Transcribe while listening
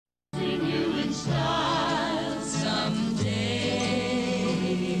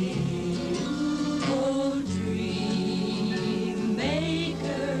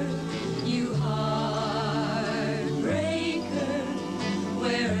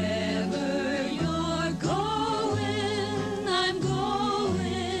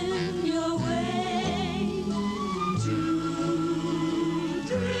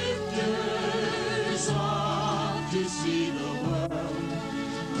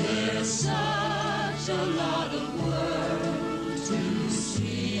such a lot of world to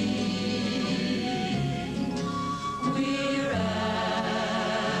see. We're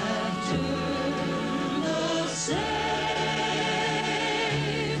after the same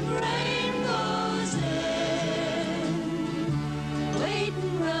rainbow's end,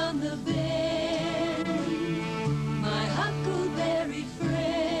 waiting round the bend, my huckleberry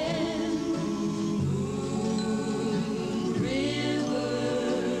friend, Moon River.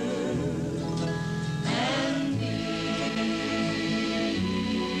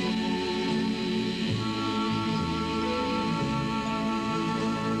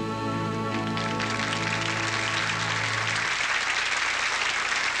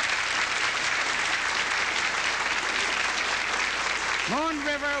 Moon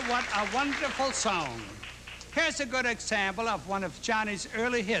River, what a wonderful song. Here's a good example of one of Johnny's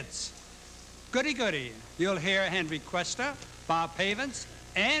early hits. Goody Goody. You'll hear Henry Quester, Bob Havens,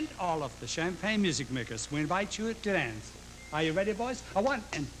 and all of the Champagne music makers. We invite you to dance. Are you ready, boys? A 1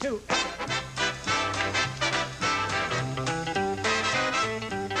 and 2.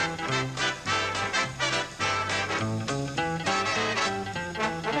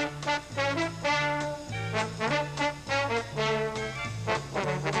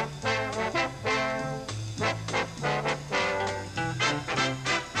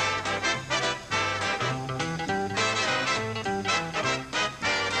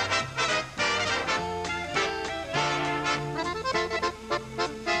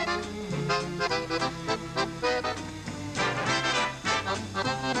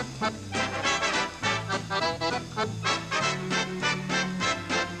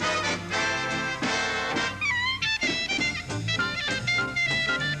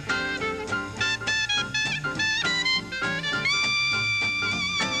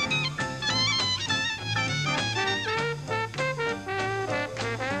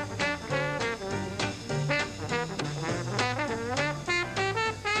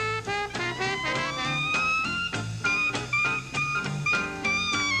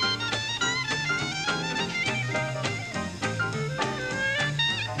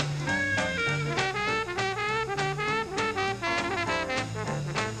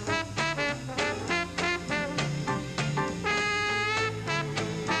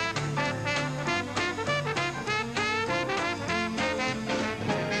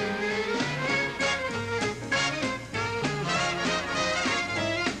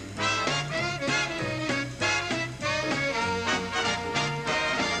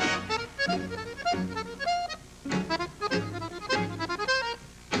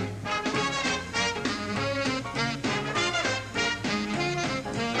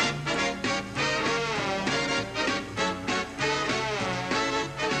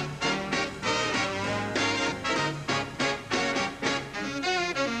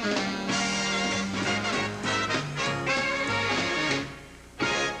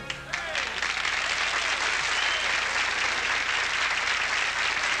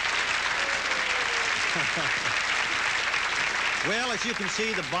 Well, as you can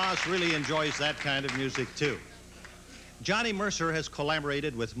see, the boss really enjoys that kind of music, too. Johnny Mercer has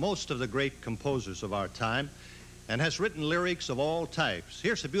collaborated with most of the great composers of our time and has written lyrics of all types.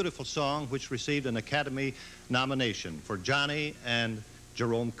 Here's a beautiful song which received an Academy nomination for Johnny and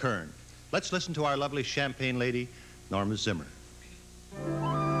Jerome Kern. Let's listen to our lovely Champagne lady, Norma Zimmer.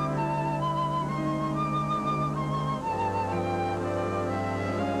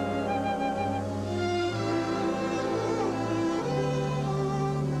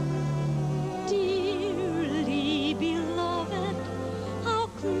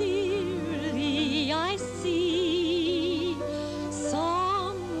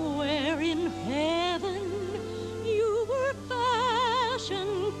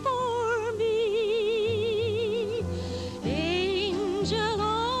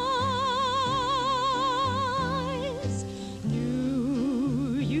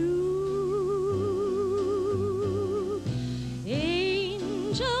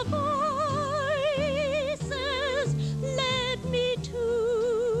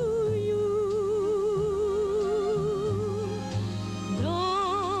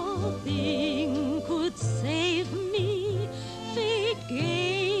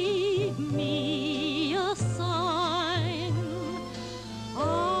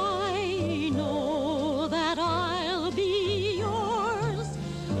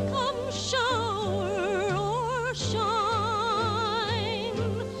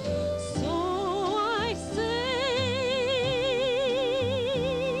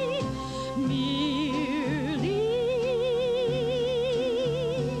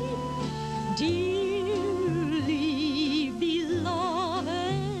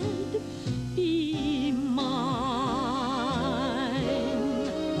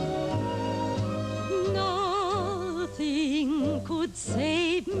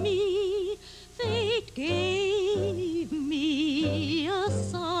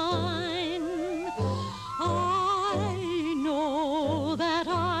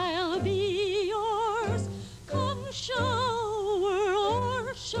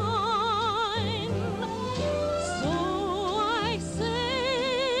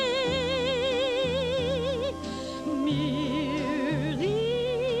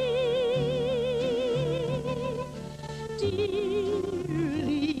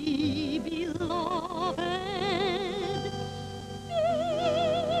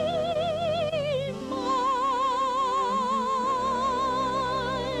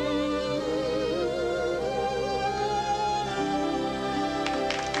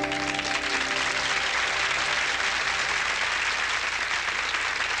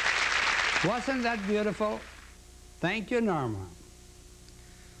 Wasn't that beautiful? Thank you, Norma.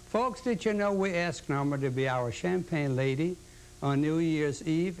 Folks, did you know we asked Norma to be our champagne lady on New Year's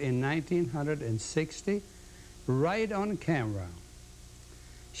Eve in 1960, right on camera?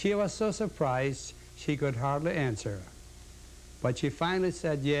 She was so surprised she could hardly answer. But she finally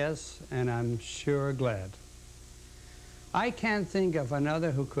said yes, and I'm sure glad. I can't think of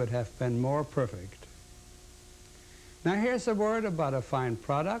another who could have been more perfect. Now here's a word about a fine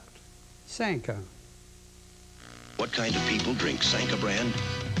product, Sanka. What kind of people drink Sanka brand?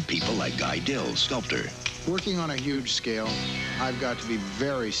 People like Guy Dill, sculptor. Working on a huge scale, I've got to be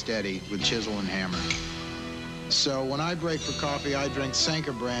very steady with chisel and hammer. So when I break for coffee, I drink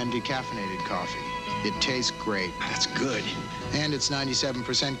Sanka brand decaffeinated coffee. It tastes great. That's good. And it's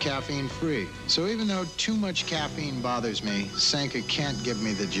 97% caffeine free. So even though too much caffeine bothers me, Sanka can't give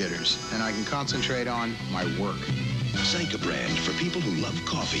me the jitters, and I can concentrate on my work. Sanka brand for people who love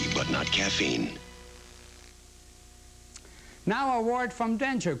coffee but not caffeine. Now a word from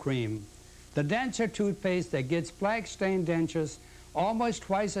Denture Cream, the denture toothpaste that gets black-stained dentures almost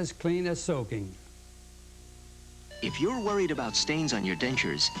twice as clean as soaking. If you're worried about stains on your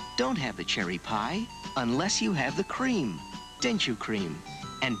dentures, don't have the cherry pie unless you have the cream, Denture Cream.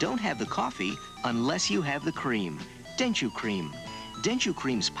 And don't have the coffee unless you have the cream, Denture Cream. Denture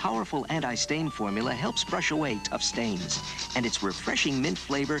Cream's powerful anti-stain formula helps brush away tough stains, and its refreshing mint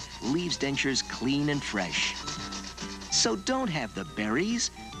flavor leaves dentures clean and fresh. So don't have the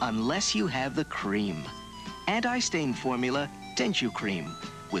berries unless you have the cream. Anti-stain formula, Denture Cream,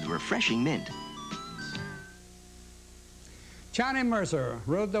 with refreshing mint. Johnny Mercer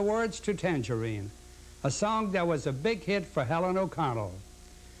wrote the words to Tangerine, a song that was a big hit for Helen O'Connell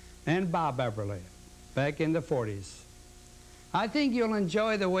and Bob Everly back in the 40s. I think you'll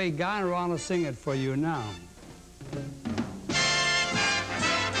enjoy the way Guy and Ron will sing it for you now.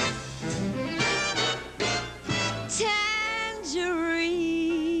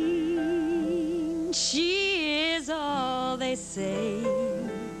 Tangerine, she is all they say,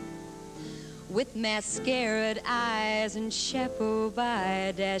 with mascaraed eyes and chapeau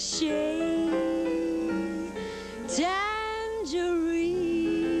by daché. Tangerine,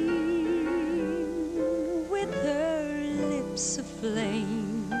 with her lips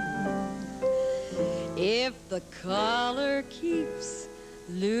aflame. If the color keeps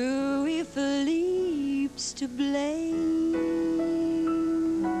Louis Philippe's to blame.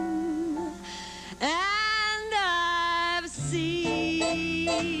 And I've seen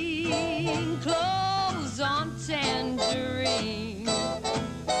clothes on Tangerine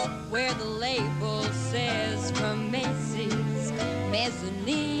where the label says from Macy's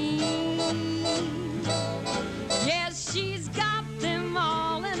mezzanine. Yes, she's got them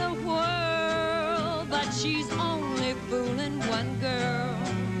all in a whirl, but she's only fooling one girl.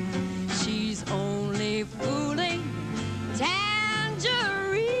 She's only fooling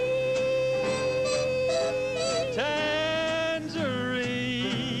Tangerine.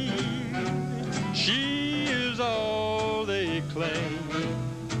 She is all they claim,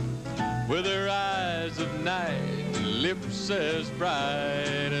 with her eyes of night, lips as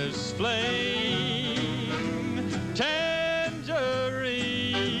bright as flame. Tangerine,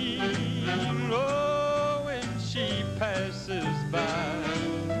 oh, when she passes by,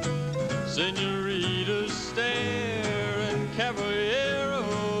 senoritas stare and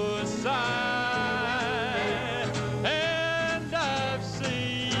caballeros sigh. And I've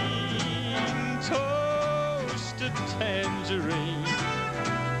seen toasted tangerine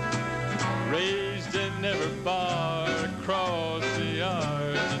raised in every bar across the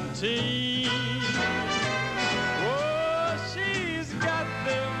Argentine. Oh, she's got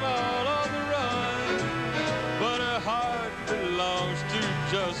them all on the run, but her heart belongs to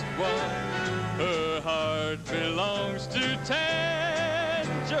just one. Her heart belongs to Tangerine.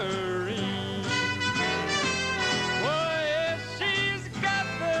 Oh, yes, she's got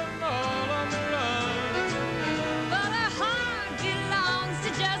them all on the run, But her heart belongs to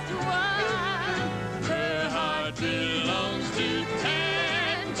just one. her heart belongs to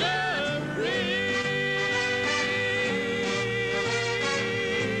Tangerine.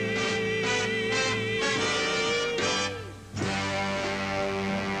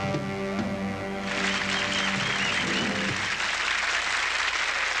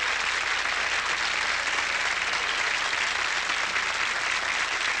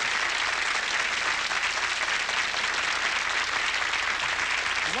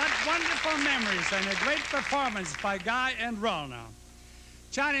 What wonderful memories and a great performance by Guy and Rona.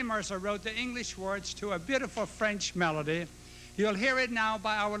 Johnny Mercer wrote the English words to a beautiful French melody. You'll hear it now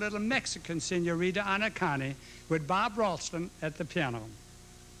by our little Mexican senorita Anna Connie with Bob Ralston at the piano.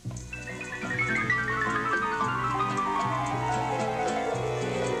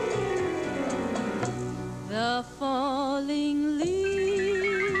 falling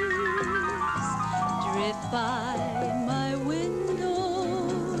leaves drift by my window,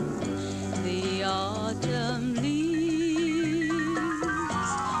 the autumn leaves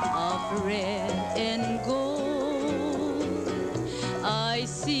of red and gold. I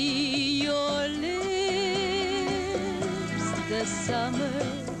see your lips, the summer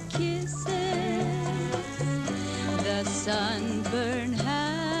kisses, the sunburned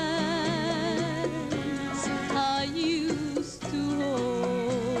hands I used to hold.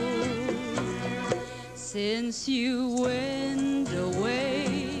 Since you went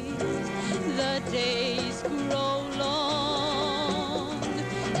away, the days grow long,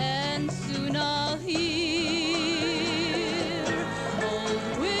 and soon I'll hear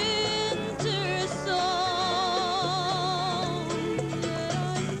old winter song. But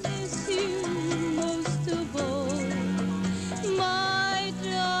I miss you most of all, my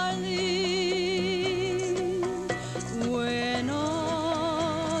darling, when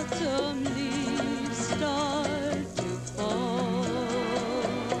autumn leaves start to fall.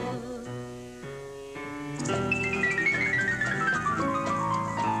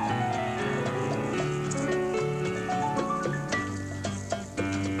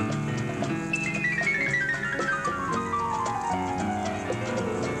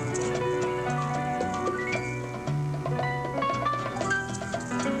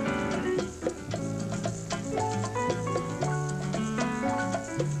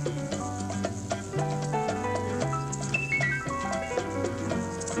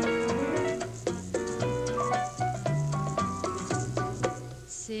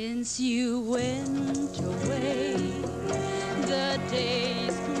 Since you went away, the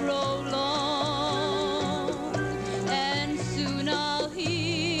days grow long, and soon I'll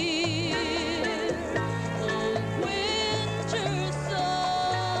hear old winter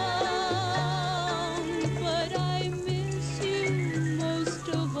song. But I miss you most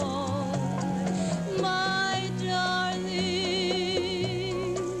of all, my darling,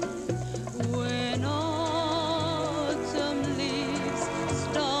 when autumn leaves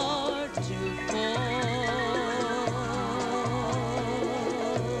start to fall.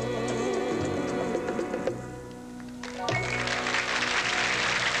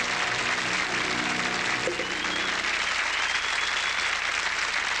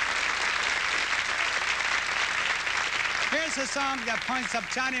 Here's a song that points up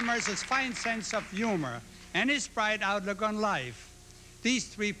Johnny Mercer's fine sense of humor and his bright outlook on life. These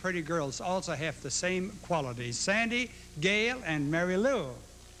three pretty girls also have the same qualities: Sandy, Gail, and Mary Lou.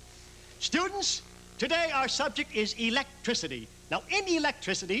 Students, today our subject is electricity. Now, in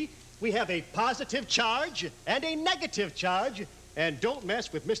electricity, we have a positive charge and a negative charge, and don't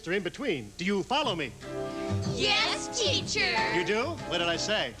mess with Mr. In-Between. Do you follow me? Yes, teacher. You do? What did I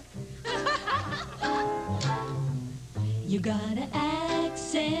say? You gotta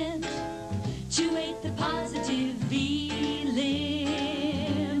accentuate the positive, eliminate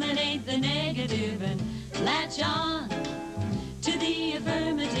the negative, and latch on to the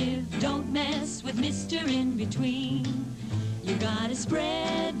affirmative. Don't mess with Mr. In-Between. You gotta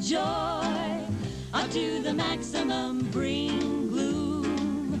spread joy up to the maximum, bring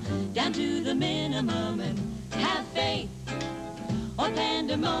gloom down to the minimum, and have faith, or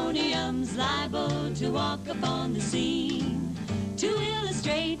pandemonium's liable to walk upon the scene. To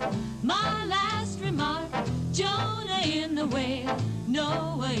illustrate my last remark, Jonah in the whale,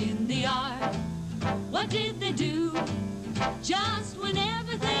 Noah in the ark. What did they do just when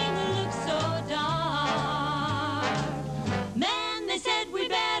everything looked so dark? Man, they said we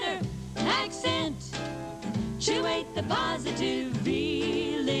better accentuate the positive,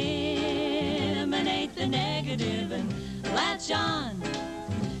 eliminate the negative, and latch on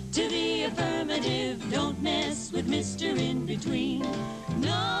to the affirmative. Don't mess with Mr. In-Between.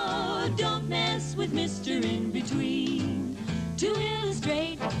 No, don't mess with Mr. In-Between. To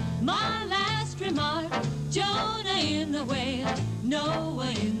illustrate my last remark, Jonah in the whale,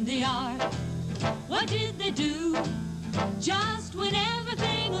 Noah in the ark. What did they do just when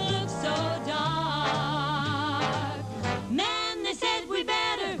everything looked so dark? Man, they said we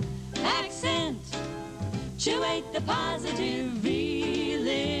better accentuate the positive,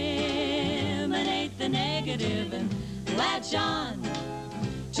 eliminate the negative, and latch on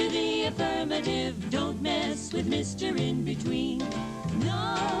to the affirmative. Don't mess with Mr. In-Between.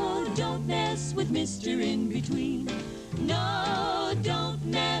 No, don't mess with Mr. In-Between. No, don't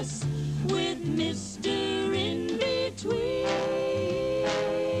mess with Mr. In-Between.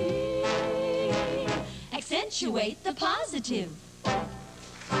 Accentuate the positive.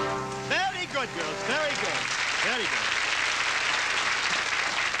 Very good, girls. Very good. Very good.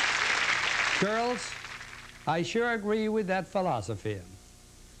 Girls, I sure agree with that philosophy.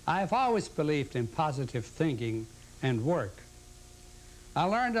 I've always believed in positive thinking and work. I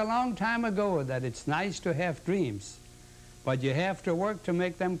learned a long time ago that it's nice to have dreams, but you have to work to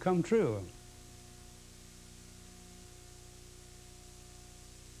make them come true.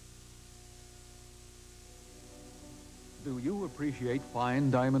 Do you appreciate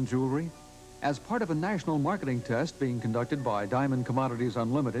fine diamond jewelry? As part of a national marketing test being conducted by Diamond Commodities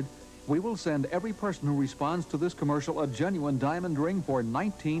Unlimited, we will send every person who responds to this commercial a genuine diamond ring for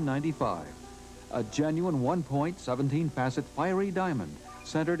 $19.95. A genuine 1.17-facet fiery diamond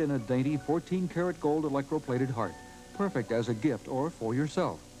centered in a dainty 14-karat gold electroplated heart, perfect as a gift or for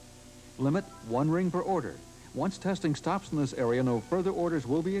yourself. Limit 1 ring per order. Once testing stops in this area, no further orders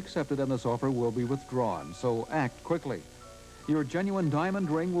will be accepted and this offer will be withdrawn, so act quickly. Your genuine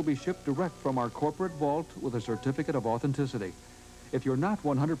diamond ring will be shipped direct from our corporate vault with a certificate of authenticity. If you're not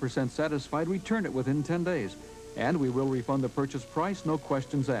 100% satisfied, return it within 10 days, and we will refund the purchase price, no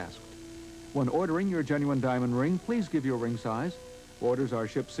questions asked. When ordering your genuine diamond ring, please give your ring size. Orders are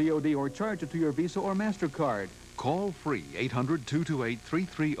shipped COD or charge it to your Visa or MasterCard. Call free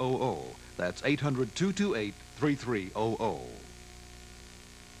 800-228-3300. That's 800-228-3300.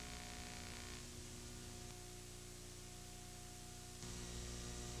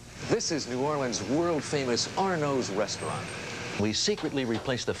 This is New Orleans' world-famous Arnaud's restaurant. We secretly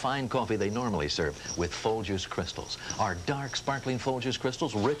replace the fine coffee they normally serve with Folgers crystals. Our dark, sparkling Folgers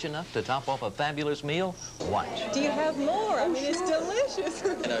crystals, rich enough to top off a fabulous meal. Watch. Do you have more? I mean, it's delicious.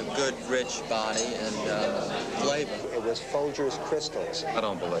 And a good, rich body and flavor. It was Folgers crystals. I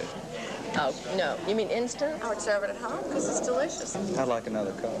don't believe it. Oh, no. You mean instant? I would serve it at home because it's delicious. I'd like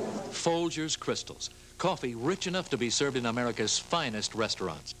another cup. Folgers crystals. Coffee rich enough to be served in America's finest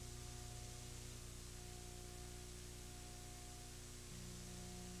restaurants.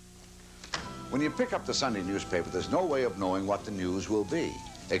 When you pick up the Sunday newspaper, there's no way of knowing what the news will be,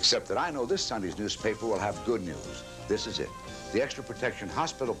 except that I know this Sunday's newspaper will have good news. This is it. The Extra Protection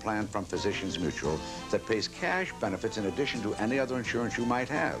Hospital Plan from Physicians Mutual that pays cash benefits in addition to any other insurance you might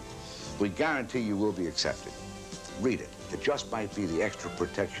have. We guarantee you will be accepted. Read it. It just might be the extra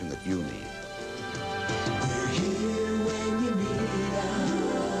protection that you need. We're here when you need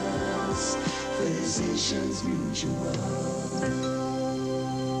us. Physicians Mutual.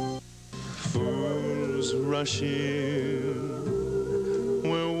 Fools rush in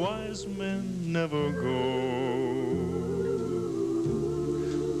where wise men never go,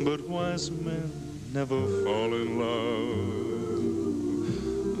 but wise men never fall in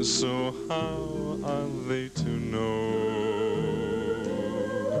love. So how are they to know?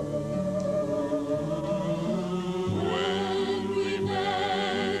 When we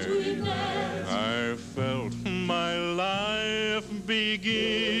met, I felt my life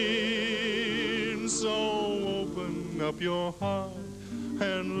begin. So open up your heart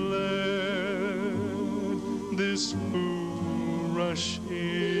and let this fool rush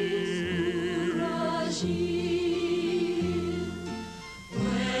in.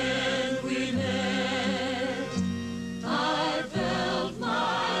 When we met, I felt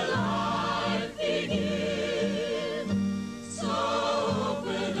my life begin. So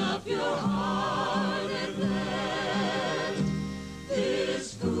open up your heart and let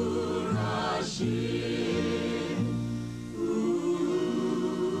this fool rush in.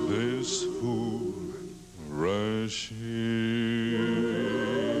 This fool rush in.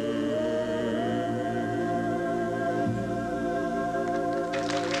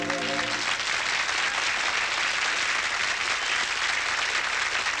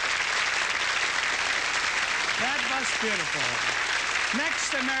 That was beautiful.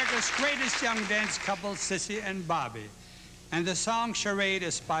 Next, America's greatest young dance couple, Sissy and Bobby. And the song Charade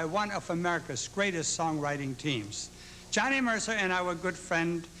is by one of America's greatest songwriting teams, Johnny Mercer and our good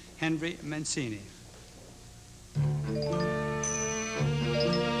friend, Henry Mancini.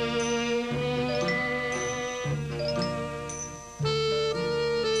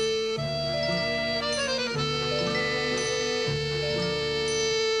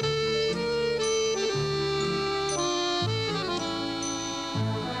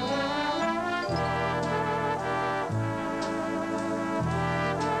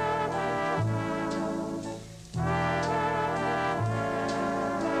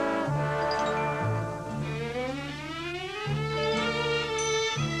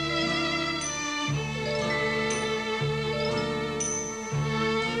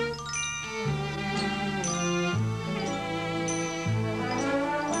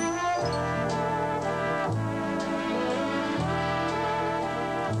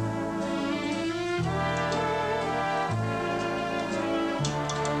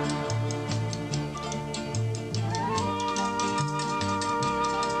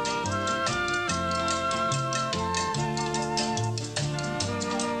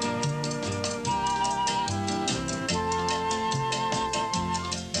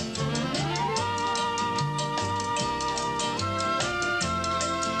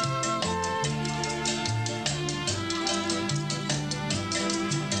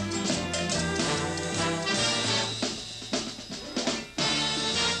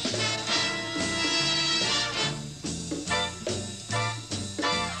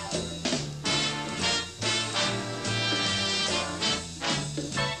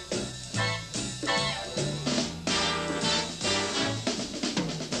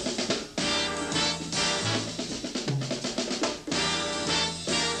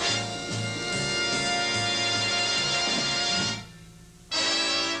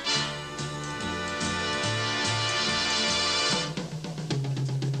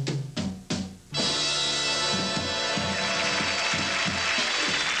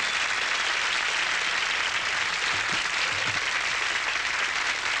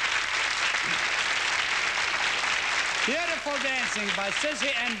 Wonderful dancing by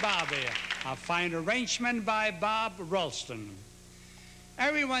Sissy and Bobby. A fine arrangement by Bob Ralston.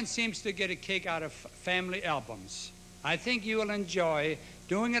 Everyone seems to get a kick out of family albums. I think you will enjoy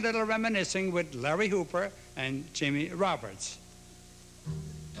doing a little reminiscing with Larry Hooper and Jimmy Roberts.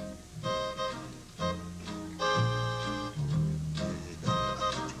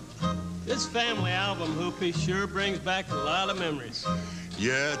 This family album, Hoopy, sure brings back a lot of memories.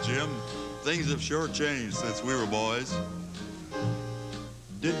 Yeah, Jim. Things have sure changed since we were boys.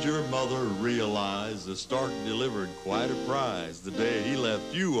 Did your mother realize the stork delivered quite a prize the day he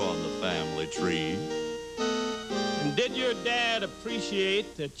left you on the family tree? And did your dad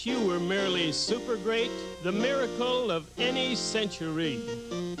appreciate that you were merely super great, the miracle of any century?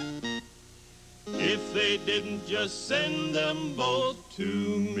 If they didn't just send them both to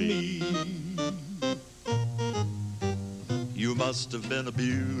me. You must have been a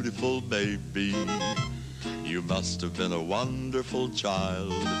beautiful baby. You must have been a wonderful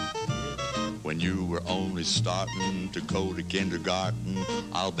child. When you were only starting to go to kindergarten,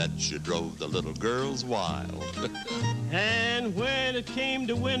 I'll bet you drove the little girls wild. And when it came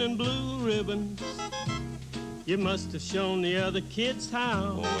to winning blue ribbons, you must have shown the other kids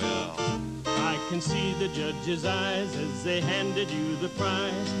how. Oh, yeah. I can see the judge's eyes as they handed you the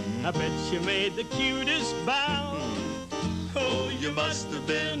prize. I bet you made the cutest bow. Oh, you must have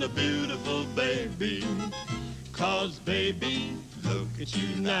been a beautiful baby. 'Cause, baby, look at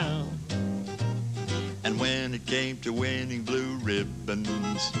you now. And when it came to winning blue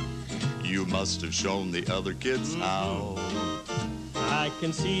ribbons, you must have shown the other kids how. I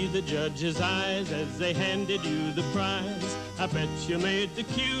can see the judge's eyes as they handed you the prize. I bet you made the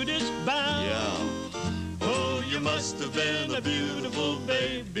cutest bow. Yeah. Oh, you must have been a beautiful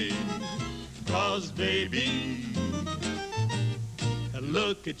baby. 'Cause, baby,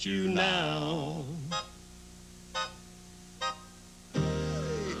 look at you now.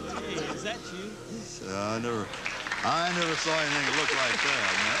 Hey, is that you? I never saw anything that looked like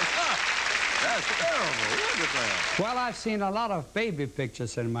that, man. That's terrible. Look at that. Well, I've seen a lot of baby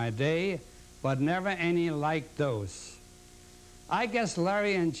pictures in my day, but never any like those. I guess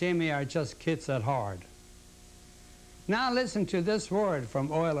Larry and Jimmy are just kids at heart. Now listen to this word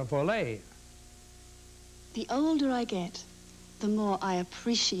from Oil of Olay. The older I get, the more I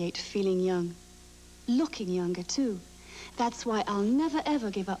appreciate feeling young. Looking younger, too. That's why I'll never,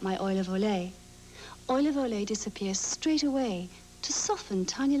 ever give up my Oil of Olay. Oil of Olay disappears straight away to soften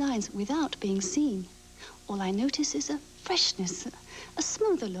tiny lines without being seen. All I notice is a freshness, a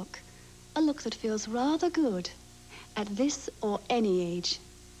smoother look, a look that feels rather good at this or any age.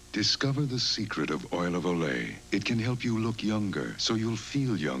 Discover the secret of Oil of Olay. It can help you look younger, so you'll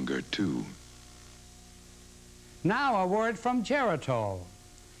feel younger, too. Now a word from Geritol.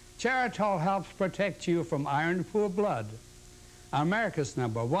 Geritol helps protect you from iron-poor blood, America's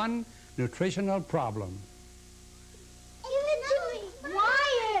 #1 nutritional problem.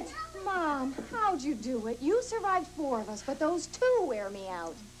 Quiet! Mom, how'd you do it? You survived 4 of us, but those 2 wear me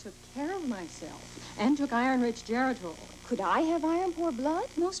out. Took care of myself and took iron-rich Geritol. Could I have iron-poor blood?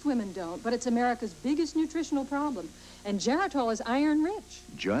 Most women don't, but it's America's biggest nutritional problem. And Geritol is iron-rich.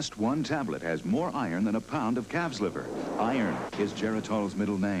 Just 1 tablet has more iron than a pound of calf's liver. Iron is Geritol's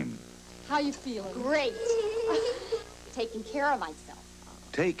middle name. How you feeling? Great. Taking care of myself.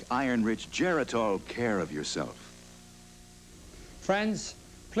 Take iron-rich Geritol care of yourself. Friends,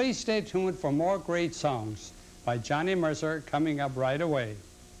 please stay tuned for more great songs by Johnny Mercer coming up right away.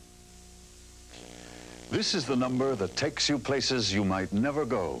 This is the number that takes you places you might never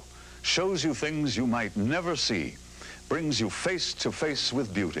go, shows you things you might never see, brings you face to face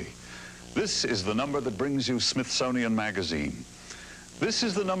with beauty. This is the number that brings you Smithsonian Magazine. This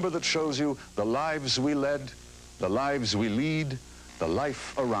is the number that shows you the lives we led, the lives we lead, the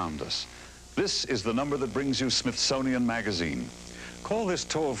life around us. This is the number that brings you Smithsonian Magazine. Call this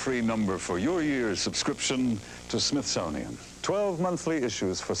toll-free number for your year's subscription to Smithsonian. 12 monthly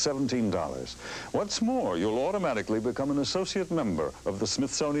issues for $17. What's more, you'll automatically become an associate member of the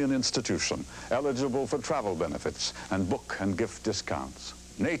Smithsonian Institution, eligible for travel benefits and book and gift discounts.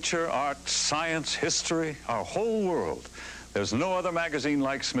 Nature, art, science, history, our whole world. There's no other magazine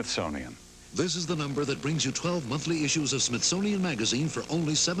like Smithsonian. This is the number that brings you 12 monthly issues of Smithsonian Magazine for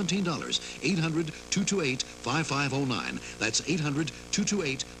only $17. 800-228-5509. That's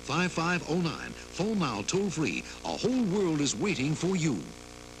 800-228-5509. Phone now, toll free. A whole world is waiting for you.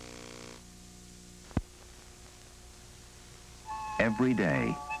 Every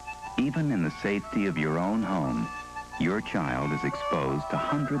day, even in the safety of your own home, your child is exposed to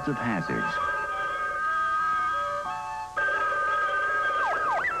hundreds of hazards.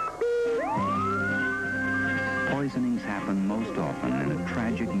 poisonings happen most often in a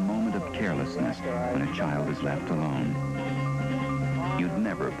tragic moment of carelessness when a child is left alone. You'd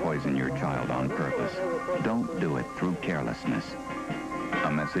never poison your child on purpose. Don't do it through carelessness.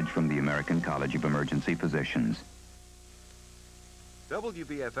 A message from the American College of Emergency Physicians.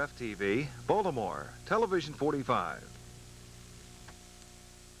 WBFF-TV, Baltimore, Television 45.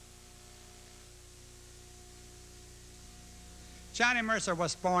 Johnny Mercer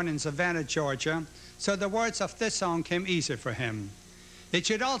was born in Savannah, Georgia, so the words of this song came easy for him. It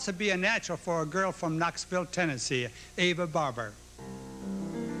should also be a natural for a girl from Knoxville, Tennessee, Ava Barber.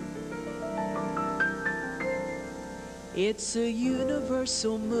 It's a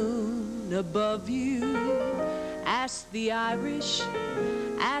universal moon above you. Ask the Irish,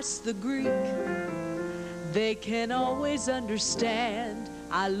 ask the Greek. They can always understand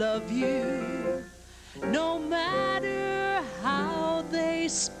I love you, no matter how they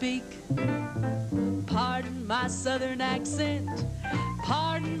speak. Pardon my southern accent,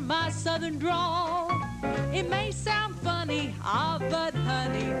 pardon my southern drawl. It may sound funny, but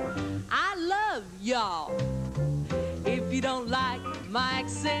honey, I love y'all. If you don't like my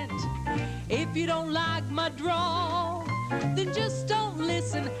accent, if you don't like my drawl, then just don't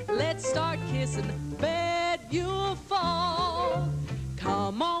listen, let's start kissing, bet you'll fall.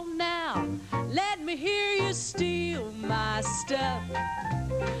 Come on now, let me hear you steal my stuff.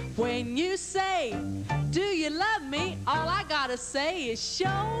 When you say, do you love me, all I gotta say is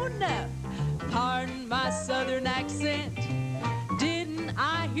sure enough. Pardon my southern accent, didn't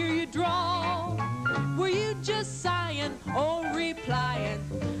I hear you drawl? Were you just sighing or replying,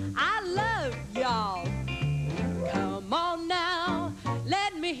 I love y'all? Come on now,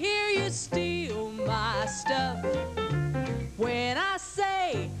 let me hear you steal my stuff. When I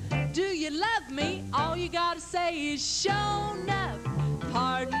say, do you love me, all you gotta say is sure enough.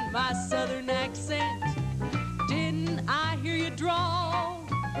 Pardon my southern accent, didn't I hear you drawl?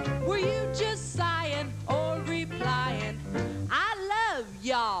 Were you just sighing or replying, I love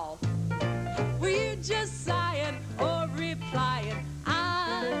y'all? Were you just sighing or replying,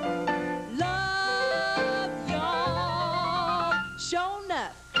 I love y'all? Sure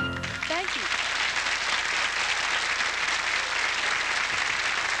enough. Thank you.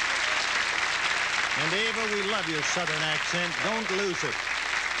 And Ava, we love your southern accent. Don't lose it.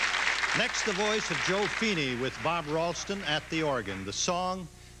 Next, the voice of Joe Feeney with Bob Ralston at the organ. The song,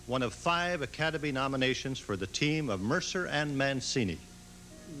 one of 5 Academy nominations for the team of Mercer and Mancini.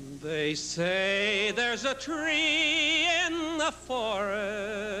 They say there's a tree in the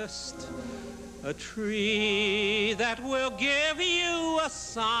forest, a tree that will give you a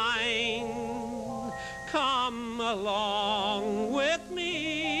sign. Come along with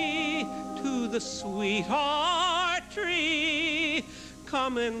me to the sweetheart tree.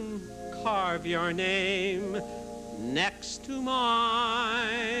 Come and carve your name next to mine.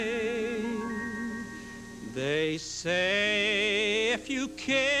 They say if you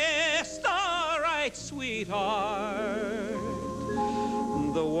kiss the right sweetheart,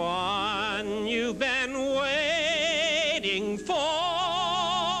 the one you've been waiting for,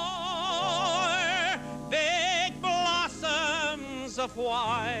 big blossoms of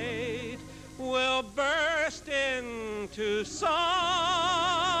white will burst into sight,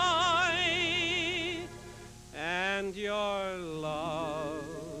 and your love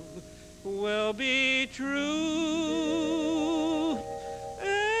will be true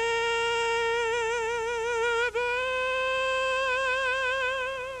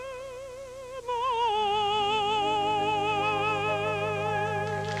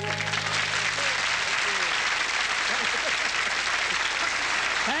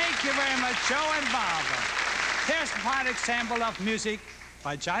Thank you very much, Joe and Bob. Here's a fine example of music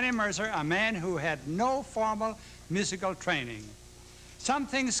by Johnny Mercer, a man who had no formal musical training.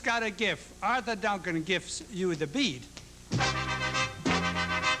 Something's got a gift. Arthur Duncan gives you the beat.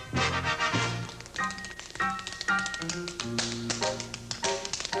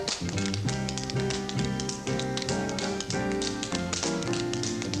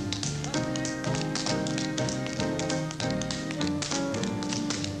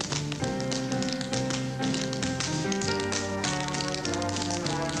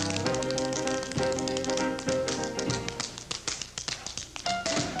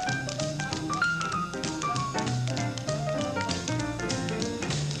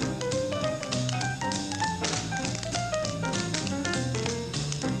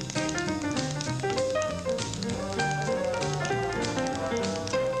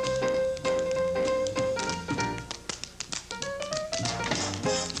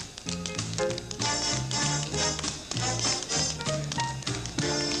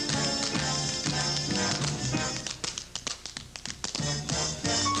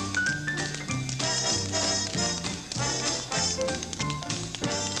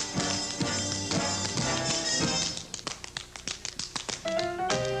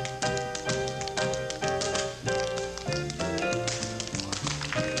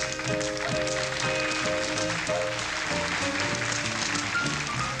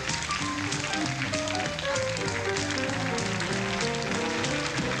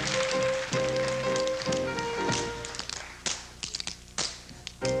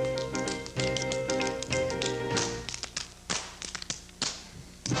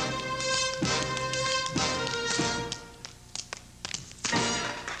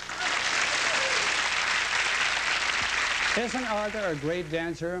 Isn't Arthur a great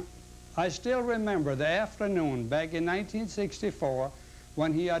dancer? I still remember the afternoon back in 1964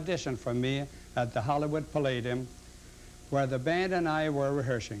 when he auditioned for me at the Hollywood Palladium, where the band and I were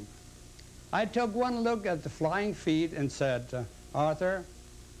rehearsing. I took one look at the flying feet and said, Arthur,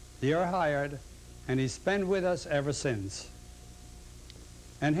 you're hired, and he's been with us ever since.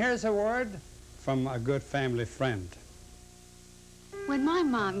 And here's a word from a good family friend. When my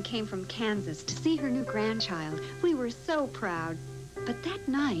mom came from Kansas to see her new grandchild, we were so proud. But that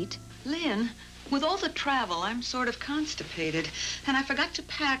night... Lynn, with all the travel, I'm sort of constipated, and I forgot to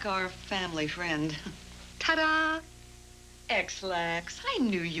pack our family friend. Ta-da! X-Lax. I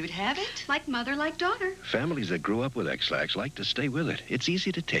knew you'd have it. Like mother, like daughter. Families that grew up with X-Lax like to stay with it. It's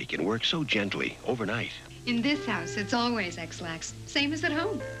easy to take and works so gently, overnight. In this house, it's always X-Lax. Same as at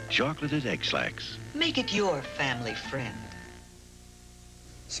home. Chocolated X-Lax. Make it your family friend.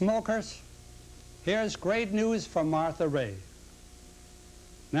 Smokers, here's great news from Martha Ray.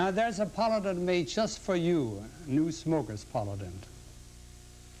 Now, there's a Polident made just for you, new Smokers Polident.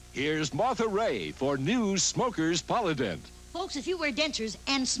 Here's Martha Ray for new Smokers Polident. Folks, if you wear dentures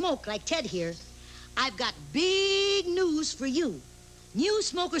and smoke like Ted here, I've got big news for you. New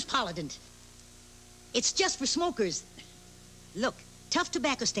Smokers Polident. It's just for smokers. Look, tough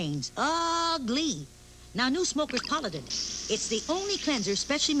tobacco stains, ugly. Now, new Smokers Polident. It's the only cleanser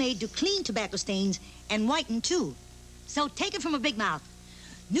specially made to clean tobacco stains and whiten, too. So take it from a big mouth.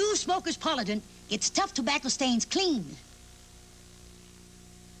 New Smokers Polident gets tough tobacco stains clean.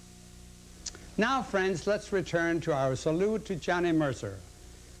 Now, friends, let's return to our salute to Johnny Mercer,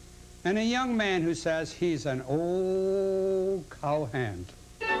 and a young man who says he's an old cowhand.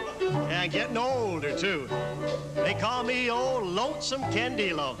 Yeah, getting older, too. They call me old Lonesome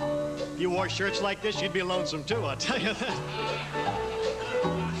Candilo. If you wore shirts like this, you'd be lonesome, too, I'll tell you that.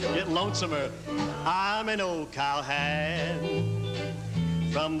 Getting lonesomer. I'm an old cowhand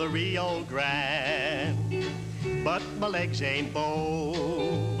from the Rio Grande, but my legs ain't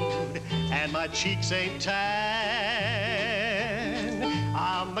bowed and my cheeks ain't tan.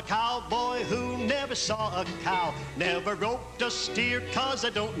 I'm a cowboy who never saw a cow, never roped a steer 'cause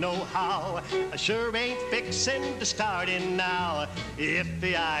I don't know how. I sure ain't fixin' to start in now.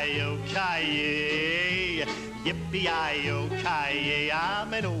 Yippee-yi-yo-ki-yay, yippee-yi-yo-ki-yay.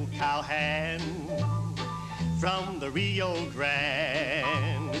 I'm an old cowhand from the Rio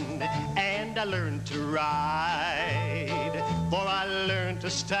Grande, and I learned to ride, for I learned to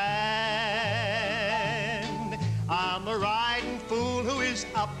stand. I'm a riding fool who is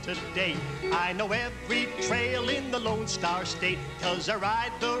up to date. I know every trail in the Lone Star State, 'cause I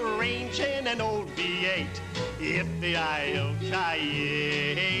ride the range in an old V8.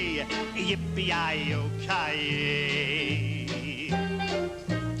 Yippee-yi-yo-ki-yay, yippee-yi-yo-ki-yay.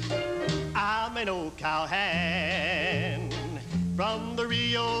 I'm an old cowhand from the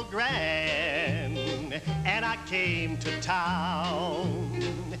Rio Grande, and I came to town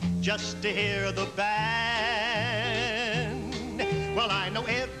just to hear the band. Well, I know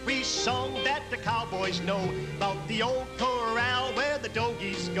every song that the cowboys know about the old corral where the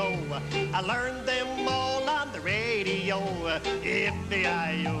dogies go. I learned them all on the radio.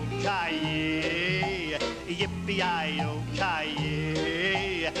 Yippee-yi-yo-ki-yay,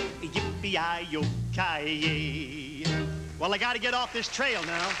 yippee-yi-yo-ki-yay, yippee-yi-yo-ki-yay. Well, I got to get off this trail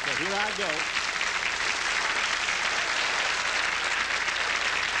now, so here I go.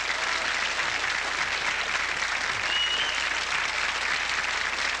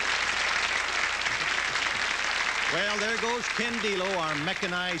 Well, there goes Ken Dilo, our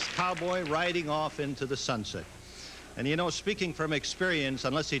mechanized cowboy, riding off into the sunset. And you know, speaking from experience,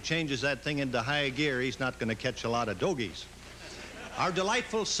 unless he changes that thing into high gear, he's not going to catch a lot of dogies. Our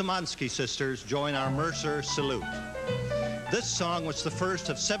delightful Szymanski sisters join our Mercer salute. This song was the first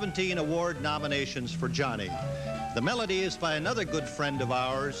of 17 award nominations for Johnny. The melody is by another good friend of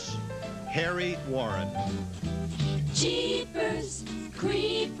ours, Harry Warren. Jeepers,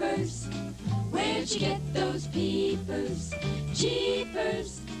 creepers, where'd you get those peepers?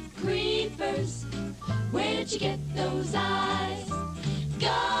 Jeepers, creepers, where'd you get those eyes?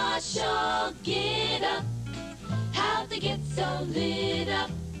 Gosh, oh, get up, how'd they get so lit up?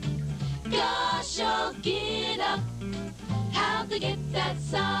 Gosh, oh, get up, how'd they get that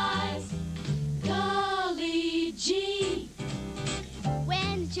size? Golly gee,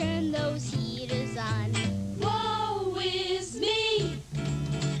 when to turn those heaters on? Woe is me,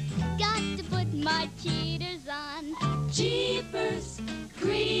 got to put my cheaters on. Jeepers,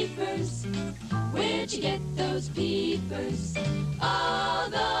 creepers, where'd you get those peepers? Oh,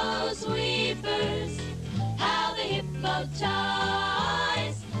 those weepers, how they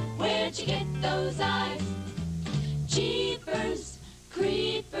hypnotize. Where'd you get those eyes? Jeepers,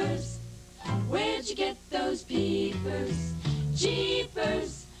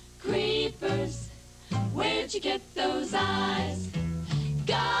 Where'd you get those eyes?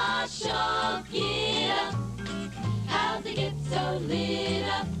 Gosh, oh, get up. How'd they get so lit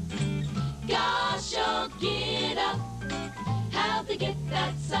up? Gosh, oh, get up. How'd they get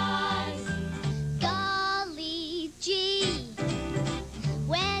that size? Golly gee,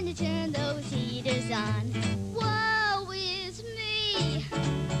 when you turn those heaters on, woe is me.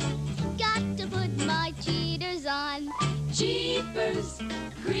 Got to put my cheaters on. Jeepers,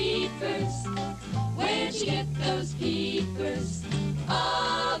 creepers, where'd you get those peepers?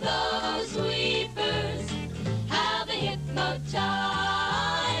 All those weepers, how they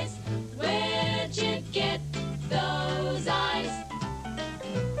hypnotize. Where'd you get those eyes?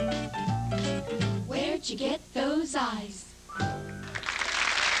 Where'd you get those eyes?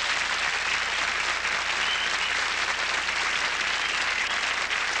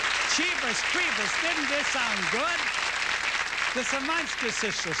 Jeepers creepers, didn't this sound good? The Szymanski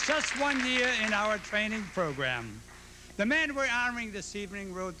sisters, just 1 year in our training program. The man we're honoring this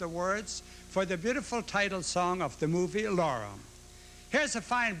evening wrote the words for the beautiful title song of the movie Laura. Here's a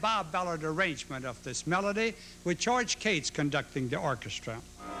fine Bob Ballard arrangement of this melody with George Cates conducting the orchestra.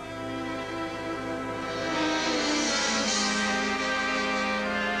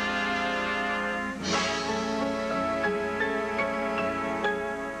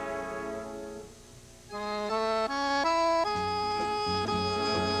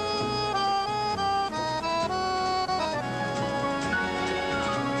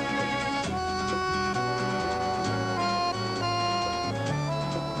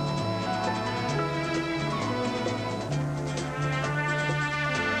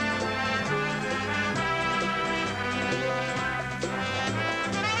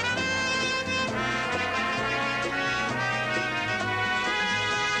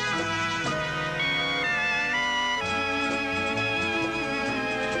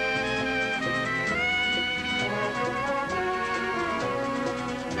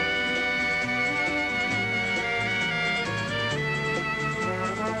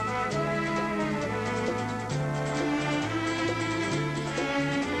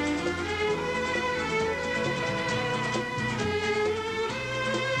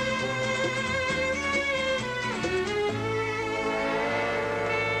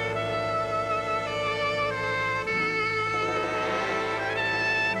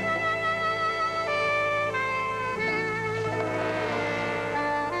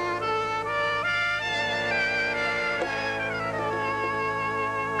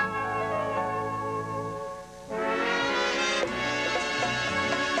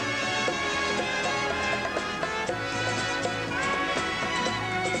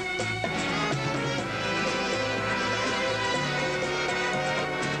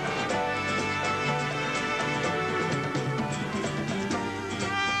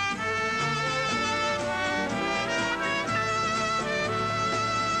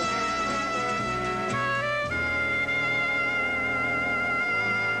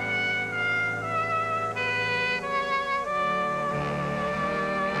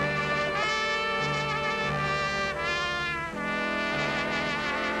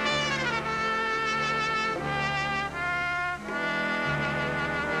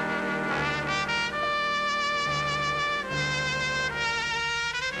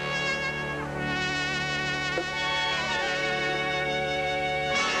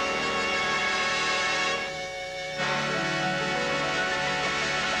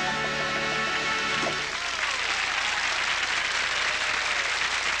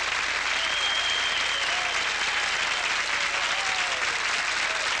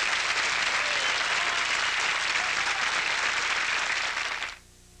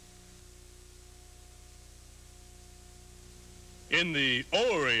 In the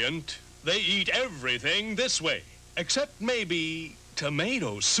Orient, they eat everything this way, except maybe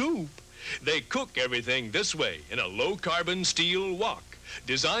tomato soup. They cook everything this way in a low-carbon steel wok.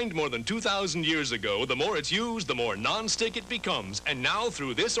 Designed more than 2,000 years ago, the more it's used, the more non-stick it becomes. And now,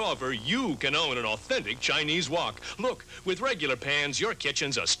 through this offer, you can own an authentic Chinese wok. Look, with regular pans, your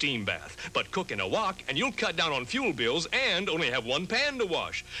kitchen's a steam bath. But cook in a wok, and you'll cut down on fuel bills and only have one pan to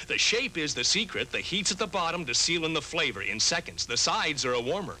wash. The shape is the secret. The heat's at the bottom to seal in the flavor in seconds. The sides are a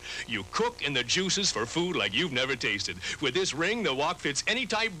warmer. You cook in the juices for food like you've never tasted. With this ring, the wok fits any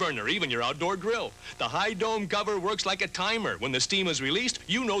type burner, even your outdoor grill. The high dome cover works like a timer. When the steam is released, least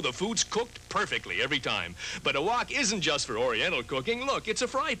you know the food's cooked perfectly every time. But a wok isn't just for Oriental cooking. Look, it's a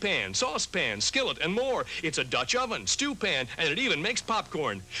fry pan, saucepan, skillet, and more. It's a Dutch oven, stew pan, and it even makes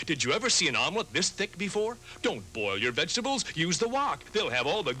popcorn. Did you ever see an omelet this thick before? Don't boil your vegetables. Use the wok. They'll have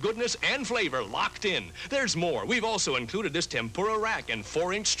all the goodness and flavor locked in. There's more. We've also included this tempura rack and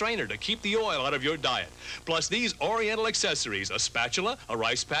 4-inch strainer to keep the oil out of your diet. Plus these Oriental accessories, a spatula, a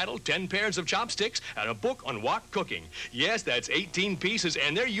rice paddle, 10 pairs of chopsticks, and a book on wok cooking. Yes, that's 18 pieces,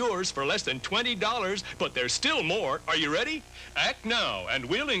 and they're yours for less than $20, but there's still more. Are you ready? Act now, and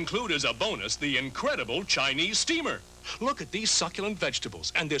we'll include as a bonus the incredible Chinese steamer. Look at these succulent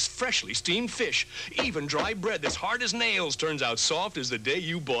vegetables and this freshly steamed fish. Even dry bread that's hard as nails turns out soft as the day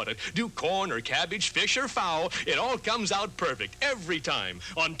you bought it. Do corn or cabbage, fish or fowl, it all comes out perfect every time.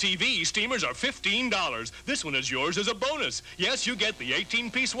 On TV, steamers are $15. This one is yours as a bonus. Yes, you get the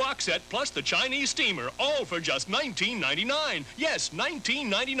 18-piece wok set plus the Chinese steamer, all for just $19.99. Yes,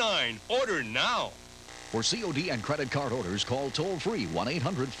 $19.99. Order now. For COD and credit card orders, call toll-free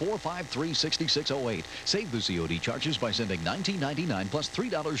 1-800-453-6608. Save the COD charges by sending $19.99 plus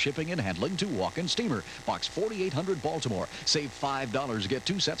 $3 shipping and handling to Wok and Steamer, Box 4800 Baltimore. Save $5. Get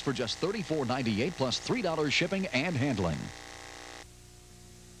 2 sets for just $34.98 plus $3 shipping and handling.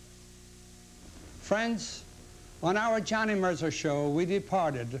 Friends, on our Johnny Mercer show, we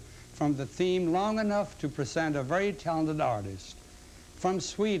departed from the theme long enough to present a very talented artist. From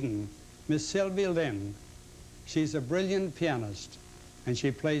Sweden, Miss Sylvia Lynn. She's a brilliant pianist, and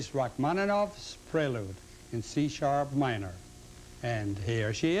she plays Rachmaninoff's Prelude in C-sharp minor. And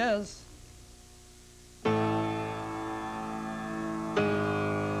here she is.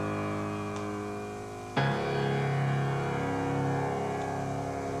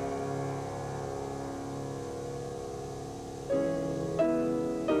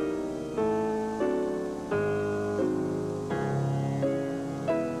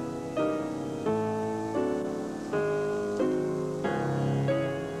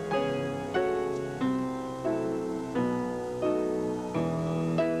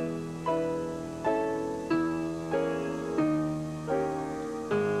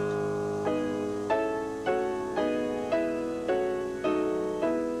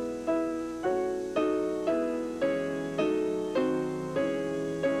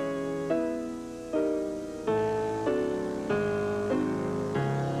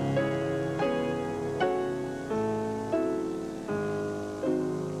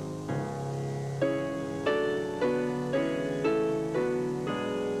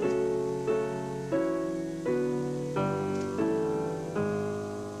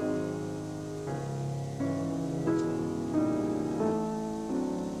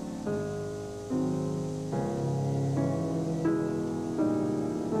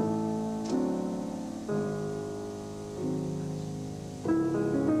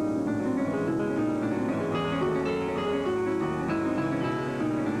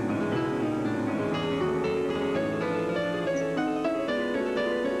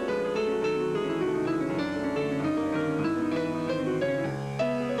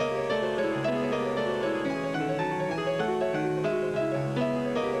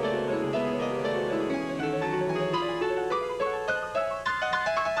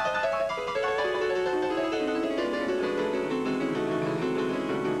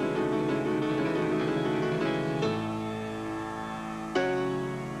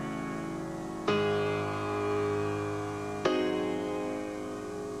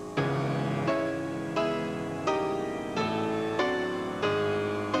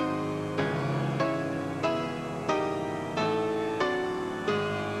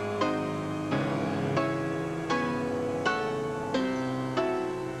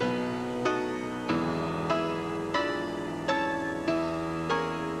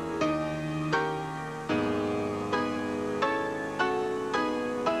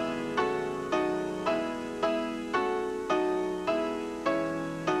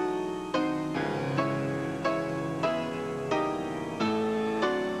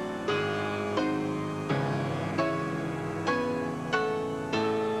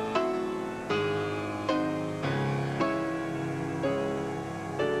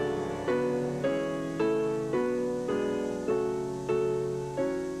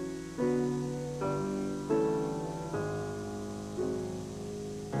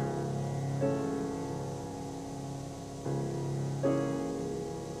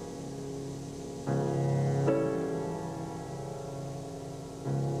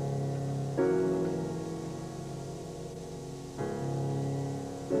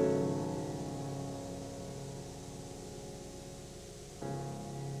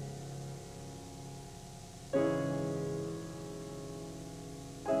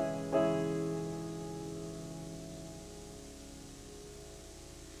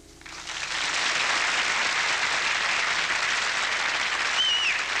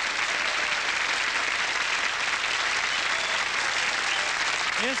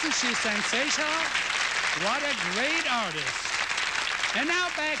 Isn't she sensational? What a great artist. And now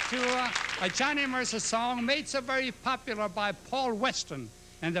back to a Johnny Mercer song made so very popular by Paul Weston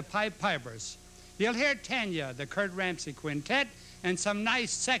and the Pied Pipers. You'll hear Tanya, the Kurt Ramsey Quintet, and some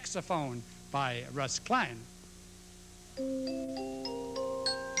nice saxophone by Russ Klein. Dream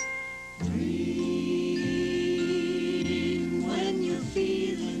when you're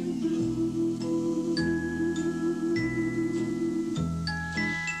feeling blue.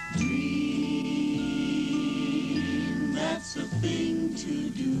 Dream, that's the thing to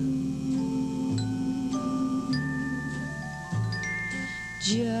do.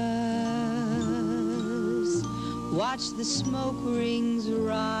 Just watch the smoke rings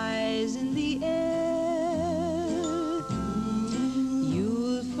rise in the air.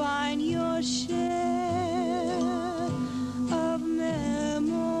 You'll find your share of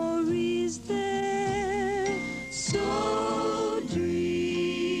memories there. So dream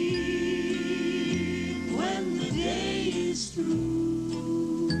when the day is through.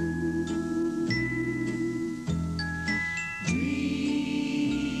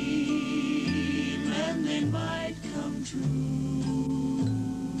 Might come true.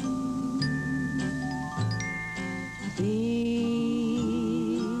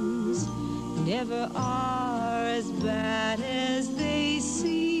 Things never are as bad as they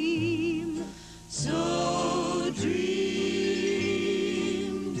seem. So dream,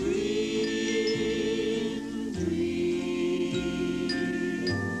 dream, dream.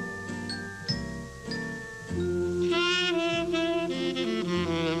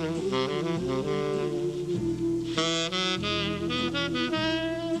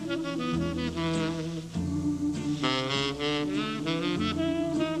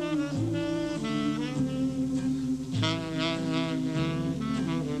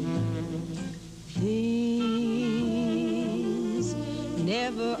 Things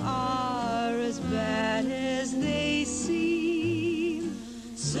never are as bad as they seem.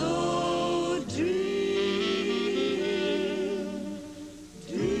 So dream,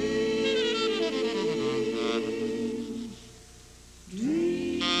 dream,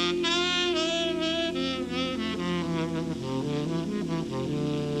 dream.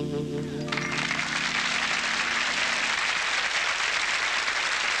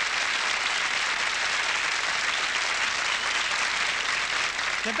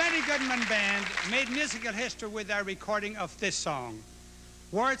 The Benny Goodman Band made musical history with their recording of this song.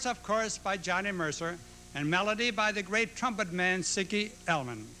 Words, of course, by Johnny Mercer, and melody by the great trumpet man, Ziggy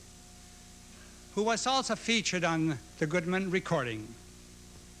Elman, who was also featured on the Goodman recording.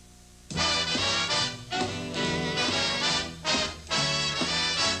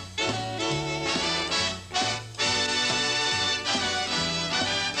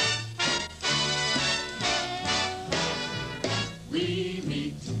 We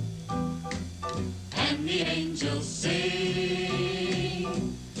meet and the angels sing.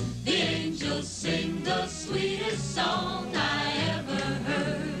 The angels sing the sweetest song I ever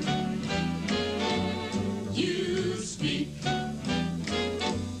heard. You speak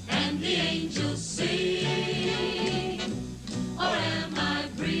and the angels sing. Or am I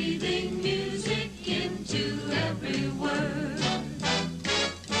breathing music into every word?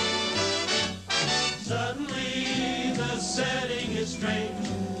 Suddenly the setting is strange.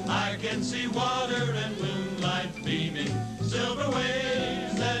 I can see water and moonlight beaming, silver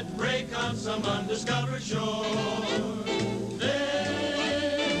waves that break on some undiscovered shore.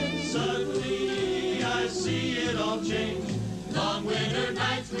 Then suddenly I see it all change. Long winter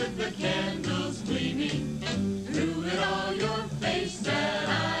nights with the candles gleaming. Through it all your face that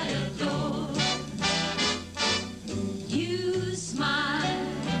I adore. You smile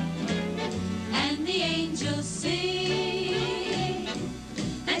and the angels sing.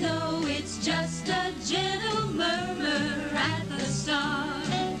 And though it's just a gentle murmur at the start,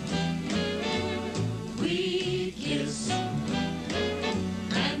 we kiss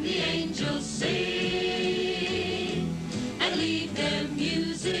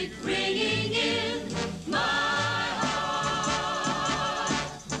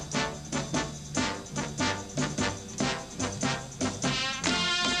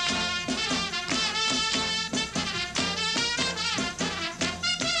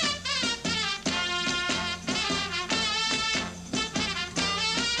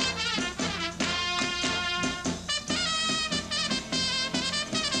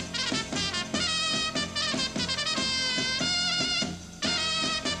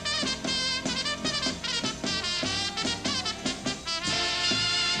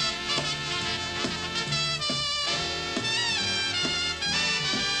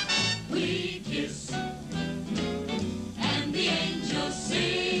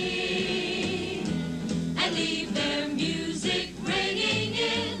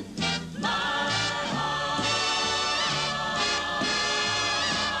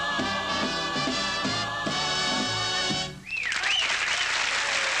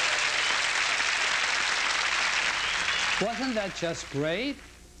that just great?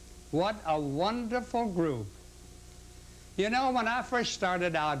 What a wonderful group. You know, when I first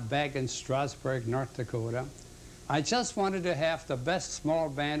started out back in Strasburg, North Dakota, I just wanted to have the best small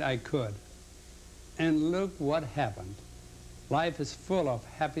band I could. And look what happened. Life is full of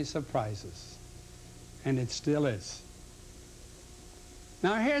happy surprises. And it still is.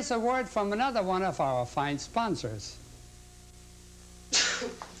 Now here's a word from another one of our fine sponsors.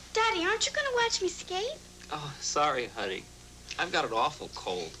 Daddy, aren't you going to watch me skate? Oh, sorry, honey. I've got an awful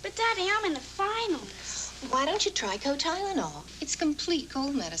cold. But Daddy, I'm in the finals. Why don't you try Co-Tylenol? It's complete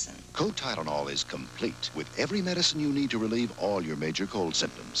cold medicine. Co-Tylenol is complete with every medicine you need to relieve all your major cold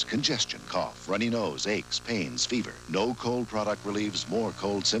symptoms. Congestion, cough, runny nose, aches, pains, fever. No cold product relieves more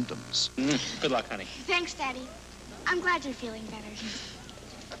cold symptoms. Good luck, honey. Thanks, Daddy. I'm glad you're feeling better.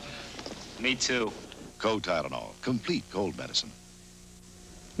 Me too. Co-Tylenol, complete cold medicine.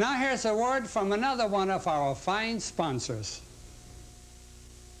 Now here's a word from another one of our fine sponsors.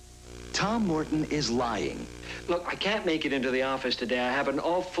 Tom Morton is lying. Look, I can't make it into the office today. I have an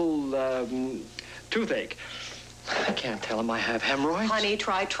awful toothache. I can't tell him I have hemorrhoids. Honey,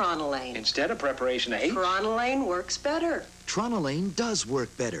 try Tronolane. Instead of Preparation H. Tronolane works better. Tronolane does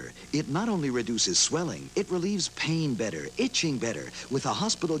work better. It not only reduces swelling, it relieves pain better, itching better, with a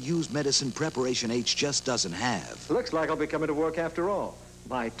hospital-used medicine Preparation H just doesn't have. Looks like I'll be coming to work after all.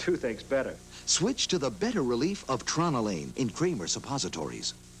 My toothache's better. Switch to the better relief of Tronolane in Kramer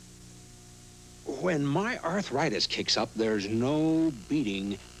suppositories. When my arthritis kicks up, there's no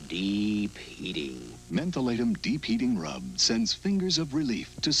beating deep heating. Mentholatum Deep Heating Rub sends fingers of relief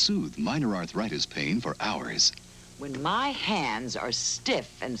to soothe minor arthritis pain for hours. When my hands are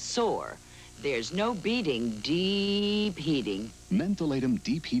stiff and sore, there's no beating deep heating. Mentholatum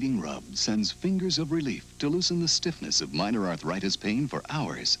Deep Heating Rub sends fingers of relief to loosen the stiffness of minor arthritis pain for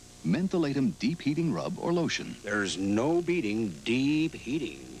hours. Mentholatum Deep Heating Rub or lotion. There's no beating deep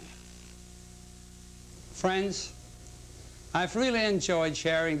heating. Friends, I've really enjoyed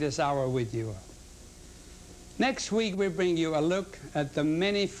sharing this hour with you. Next week, we bring you a look at the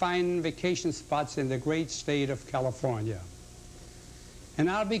many fine vacation spots in the great state of California. And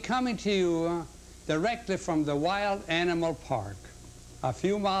I'll be coming to you directly from the Wild Animal Park, a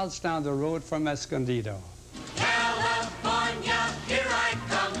few miles down the road from Escondido. California, here I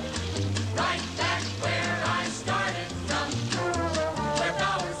come, right back where I started from, where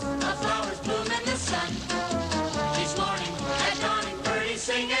flowers bloom in the sun. Each morning at dawning, birdies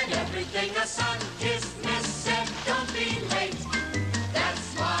sing and everything a sun-kissed miss said, don't be late.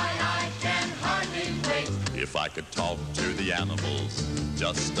 That's why I can hardly wait. If I could talk to the animals,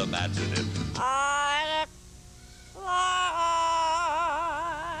 just imagine it.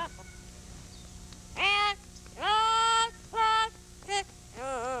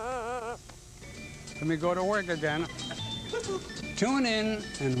 Let me go to work again. Tune in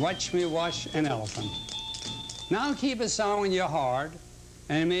and watch me wash an elephant. Now keep a song in your heart,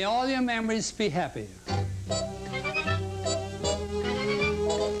 and may all your memories be happy.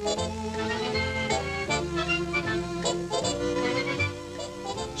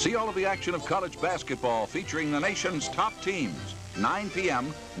 See all of the action of college basketball featuring the nation's top teams. 9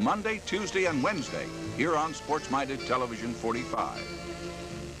 p.m. Monday, Tuesday, and Wednesday here on Sports-Minded Television 45.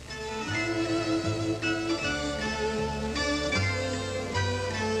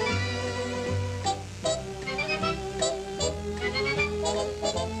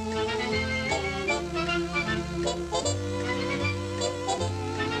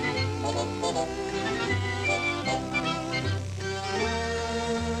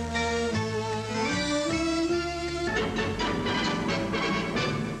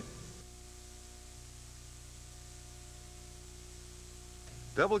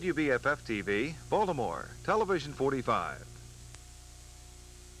 WBFF-TV, Baltimore, Television 45.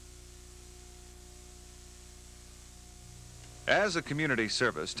 As a community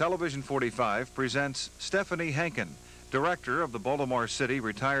service, Television 45 presents Stephanie Hankin, Director of the Baltimore City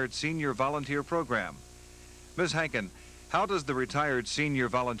Retired Senior Volunteer Program. Ms. Hankin, how does the Retired Senior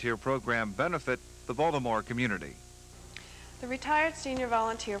Volunteer Program benefit the Baltimore community? The Retired Senior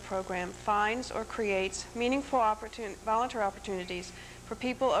Volunteer Program finds or creates meaningful volunteer opportunities for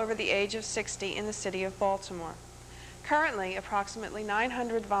people over the age of 60 in the city of Baltimore. Currently, approximately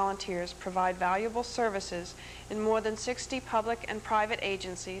 900 volunteers provide valuable services in more than 60 public and private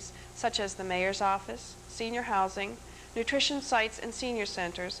agencies such as the Mayor's Office, senior housing, nutrition sites and senior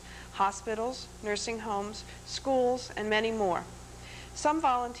centers, hospitals, nursing homes, schools, and many more. Some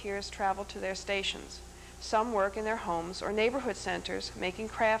volunteers travel to their stations. Some work in their homes or neighborhood centers making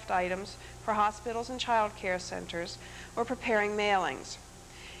craft items for hospitals and child care centers or preparing mailings.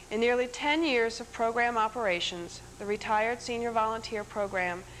 In nearly 10 years of program operations, the Retired Senior Volunteer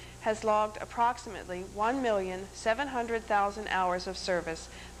Program has logged approximately 1,700,000 hours of service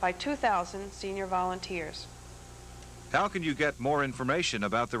by 2,000 senior volunteers. How can you get more information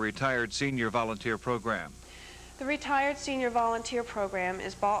about the Retired Senior Volunteer Program? The Retired Senior Volunteer Program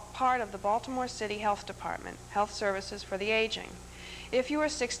is part of the Baltimore City Health Department, Health Services for the Aging. If you are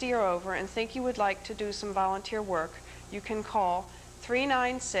 60 or over and think you would like to do some volunteer work, you can call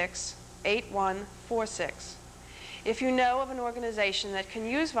 396-8146. If you know of an organization that can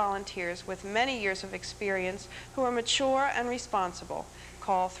use volunteers with many years of experience who are mature and responsible,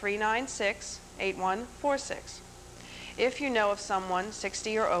 call 396-8146. If you know of someone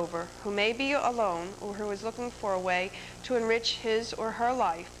 60 or over who may be alone or who is looking for a way to enrich his or her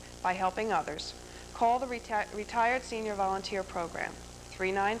life by helping others, call the Retired Senior Volunteer Program,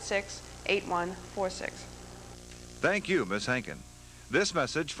 396-8146. Thank you, Ms. Hankin. This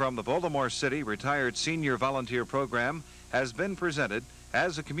message from the Baltimore City Retired Senior Volunteer Program has been presented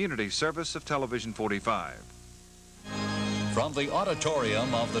as a community service of Television 45. From the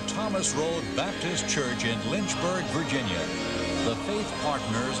auditorium of the Thomas Road Baptist Church in Lynchburg, Virginia, the Faith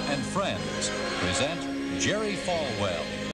Partners and Friends present Jerry Falwell.